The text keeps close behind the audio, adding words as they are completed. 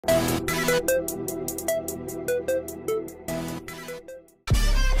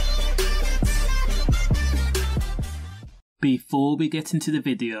Before we get into the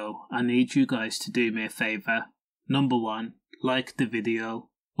video, I need you guys to do me a favour. Number 1, like the video.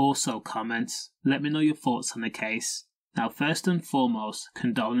 Also comment, let me know your thoughts on the case. Now first and foremost,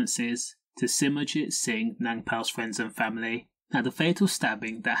 condolences to Simarjeet Singh Nangpal's friends and family. Now the fatal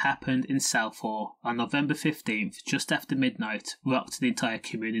stabbing that happened in Southall on November 15th just after midnight rocked the entire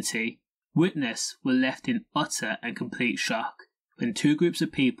community. Witnesses were left in utter and complete shock when two groups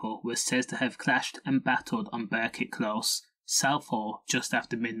of people were said to have clashed and battled on Burkitt Close, Southall, just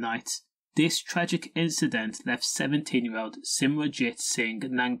after midnight. This tragic incident left 17-year-old Simarjeet Singh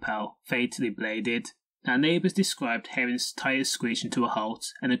Nangpal fatally bladed. Now neighbours described hearing tyres screeching to a halt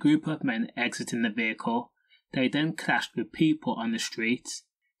and a group of men exiting the vehicle. They then clashed with people on the street.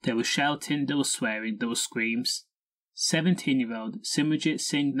 They were shouting, they were swearing, there were screams. 17-year-old Simarjeet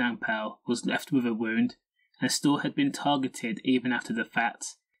Singh Nangpal was left with a wound and still had been targeted even after the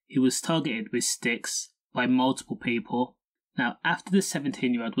fact. He was targeted with sticks by multiple people. Now after the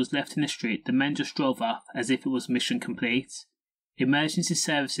 17-year-old was left in the street, the men just drove off as if it was mission complete. Emergency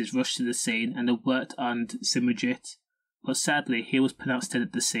services rushed to the scene and they worked on Simarjeet, but sadly he was pronounced dead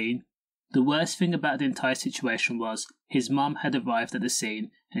at the scene. The worst thing about the entire situation was his mum had arrived at the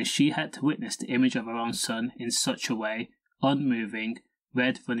scene and she had to witness the image of her own son in such a way, unmoving,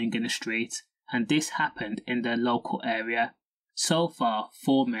 red running in the street, and this happened in their local area. So far,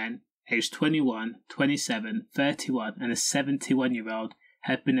 4 men, aged 21, 27, 31 and a 71-year-old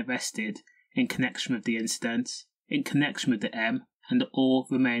have been arrested in connection with the incident, in connection with the M, and all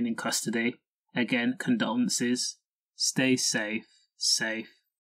remain in custody. Again, condolences. Stay safe.